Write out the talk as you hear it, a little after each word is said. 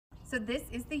So this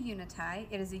is the Uni-Tie.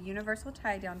 It is a universal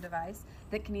tie-down device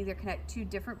that can either connect two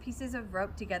different pieces of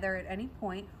rope together at any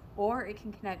point, or it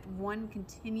can connect one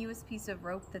continuous piece of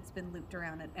rope that's been looped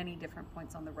around at any different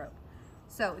points on the rope.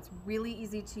 So it's really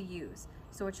easy to use.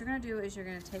 So what you're going to do is you're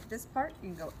going to take this part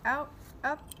and go out,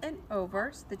 up, and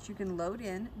over so that you can load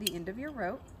in the end of your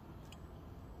rope.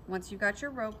 Once you've got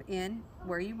your rope in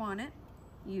where you want it,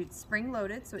 you spring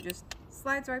load it so it just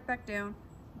slides right back down.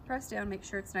 Press down, make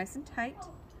sure it's nice and tight.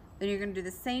 Then you're going to do the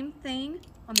same thing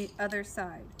on the other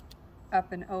side.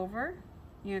 Up and over.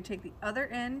 You're going to take the other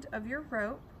end of your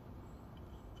rope,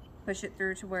 push it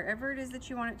through to wherever it is that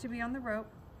you want it to be on the rope.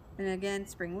 And again,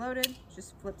 spring loaded,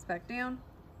 just flips back down,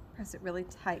 press it really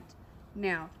tight.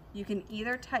 Now, you can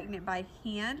either tighten it by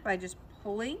hand by just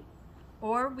pulling,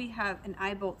 or we have an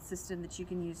eye bolt system that you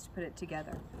can use to put it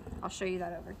together. I'll show you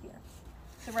that over here.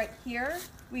 So right here,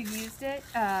 we've used it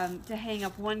to hang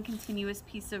up one continuous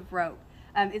piece of rope.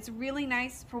 It's really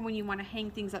nice for when you want to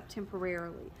hang things up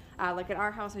temporarily. Like at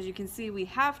our house, as you can see, we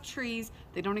have trees.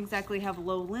 They don't exactly have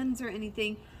low limbs or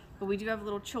anything, but we do have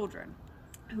little children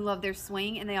who love their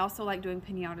swing, and they also like doing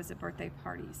piñatas at birthday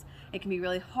parties. It can be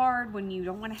really hard when you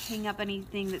don't want to hang up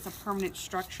anything that's a permanent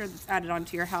structure that's added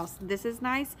onto your house. This is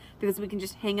nice because we can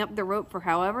just hang up the rope for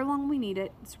however long we need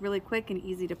it. It's really quick and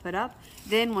easy to put up.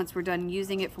 Then once we're done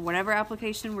using it for whatever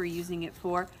application we're using it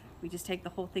for, we just take the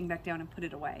whole thing back down and put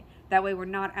it away. That way we're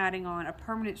not adding on a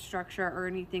permanent structure or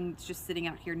anything that's just sitting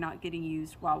out here not getting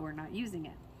used while we're not using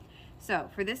it. So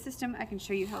for this system, I can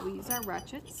show you how we use our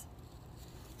ratchets.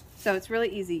 So it's really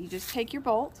easy. You just take your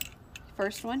bolt,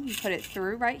 first one, you put it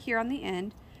through right here on the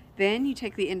end. Then you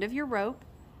take the end of your rope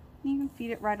and you can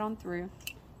feed it right on through.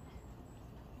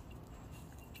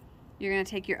 You're going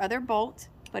to take your other bolt,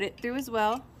 put it through as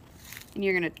well, and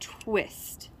you're going to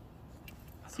twist.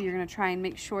 So you're going to try and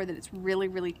make sure that it's really,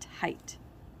 really tight.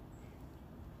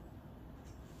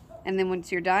 And then once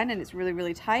you're done and it's really,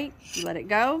 really tight, you let it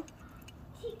go.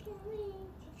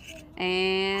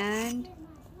 And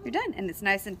you're done. And it's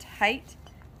nice and tight.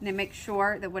 And then make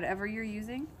sure that whatever you're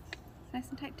using is nice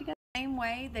and tight together. Same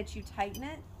way that you tighten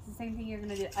it, it's the same thing you're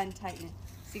going to do to untighten it.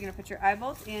 So you're going to put your eye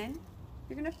bolts in.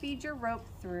 You're going to feed your rope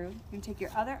through. You're going to take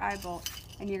your other eye bolt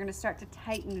and you're going to start to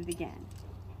tighten it again.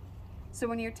 So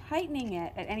when you're tightening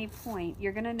it at any point,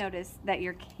 you're going to notice that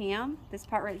your cam, this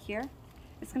part right here,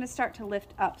 is going to start to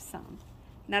lift up some.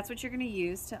 And that's what you're going to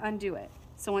use to undo it.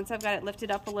 So once I've got it lifted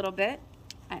up a little bit,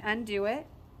 I undo it.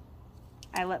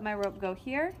 I let my rope go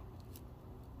here.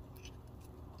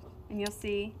 And you'll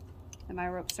see that my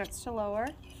rope starts to lower.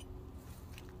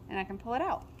 And I can pull it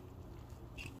out.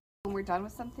 When we're done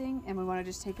with something and we want to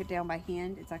just take it down by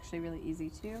hand, it's actually really easy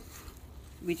too.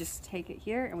 We just take it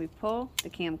here and we pull, the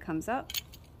cam comes up,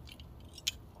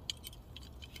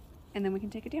 and then we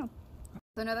can take it down.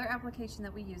 So another application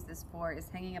that we use this for is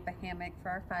hanging up a hammock for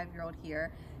our 5-year-old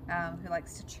here who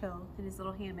likes to chill in his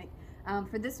little hammock.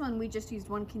 For this one, we just used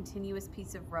one continuous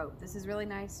piece of rope. This is really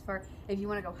nice for if you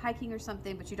want to go hiking or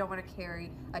something, but you don't want to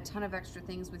carry a ton of extra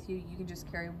things with you. You can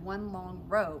just carry one long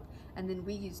rope, and then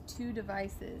we use 2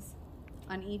 devices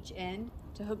on each end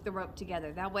to hook the rope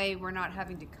together. That way we're not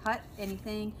having to cut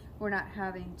anything, we're not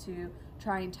having to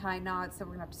try and tie knots, so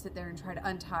we're gonna have to sit there and try to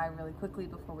untie really quickly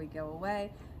before we go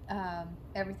away.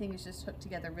 Everything is just hooked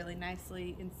together really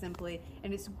nicely and simply,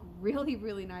 and it's really,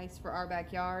 really nice for our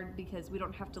backyard because we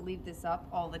don't have to leave this up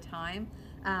all the time,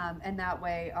 and that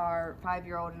way our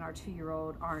 5-year-old and our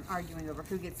 2-year-old aren't arguing over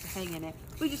who gets to hang in it.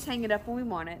 We just hang it up when we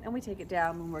want it, and we take it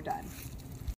down when we're done.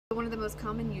 One of the most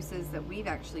common uses that we've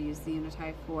actually used the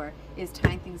Uni-Tie for is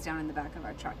tying things down in the back of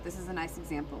our truck. This is a nice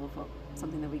example of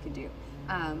something that we could do.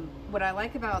 What I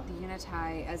like about the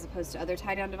Uni-Tie as opposed to other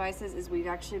tie-down devices is we've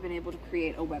actually been able to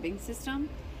create a webbing system,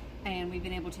 and we've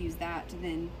been able to use that to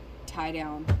then tie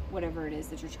down whatever it is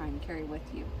that you're trying to carry with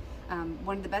you.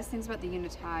 One of the best things about the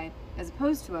Uni-Tie as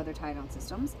opposed to other tie-down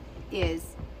systems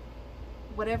is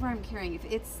whatever I'm carrying, if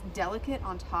it's delicate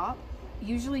on top,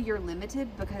 usually you're limited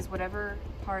because whatever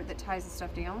part that ties the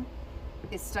stuff down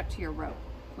is stuck to your rope.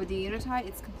 With the Uni-Tie,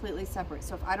 it's completely separate.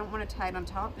 So if I don't want to tie it on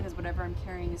top because whatever I'm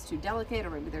carrying is too delicate, or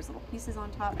maybe there's little pieces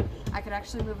on top, I could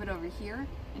actually move it over here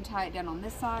and tie it down on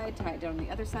this side, tie it down on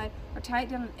the other side, or tie it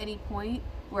down at any point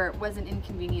where it wasn't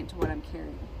inconvenient to what I'm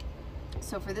carrying.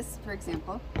 So for this, for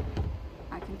example,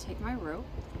 I can take my rope,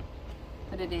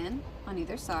 put it in on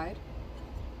either side,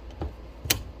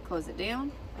 close it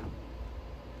down,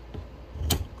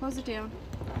 close it down,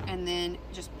 and then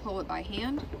just pull it by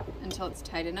hand until it's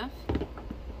tight enough.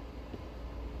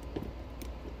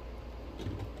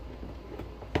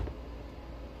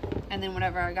 And then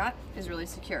whatever I got is really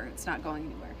secure. It's not going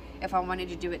anywhere. If I wanted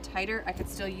to do it tighter, I could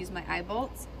still use my eye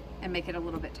bolts and make it a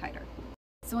little bit tighter.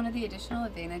 So one of the additional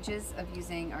advantages of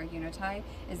using our Uni-Tie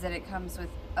is that it comes with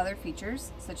other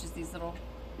features, such as these little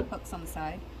hooks on the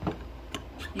side.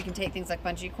 You can take things like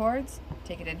bungee cords,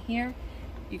 take it in here.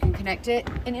 You can connect it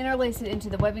and interlace it into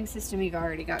the webbing system you've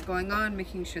already got going on,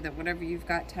 making sure that whatever you've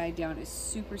got tied down is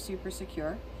super, super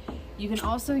secure. You can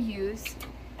also use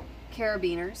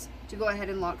carabiners to go ahead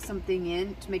and lock something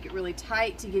in to make it really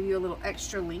tight, to give you a little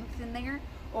extra length in there.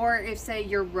 Or if, say,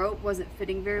 your rope wasn't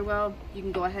fitting very well, you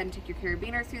can go ahead and take your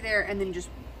carabiner through there and then just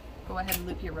go ahead and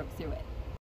loop your rope through it.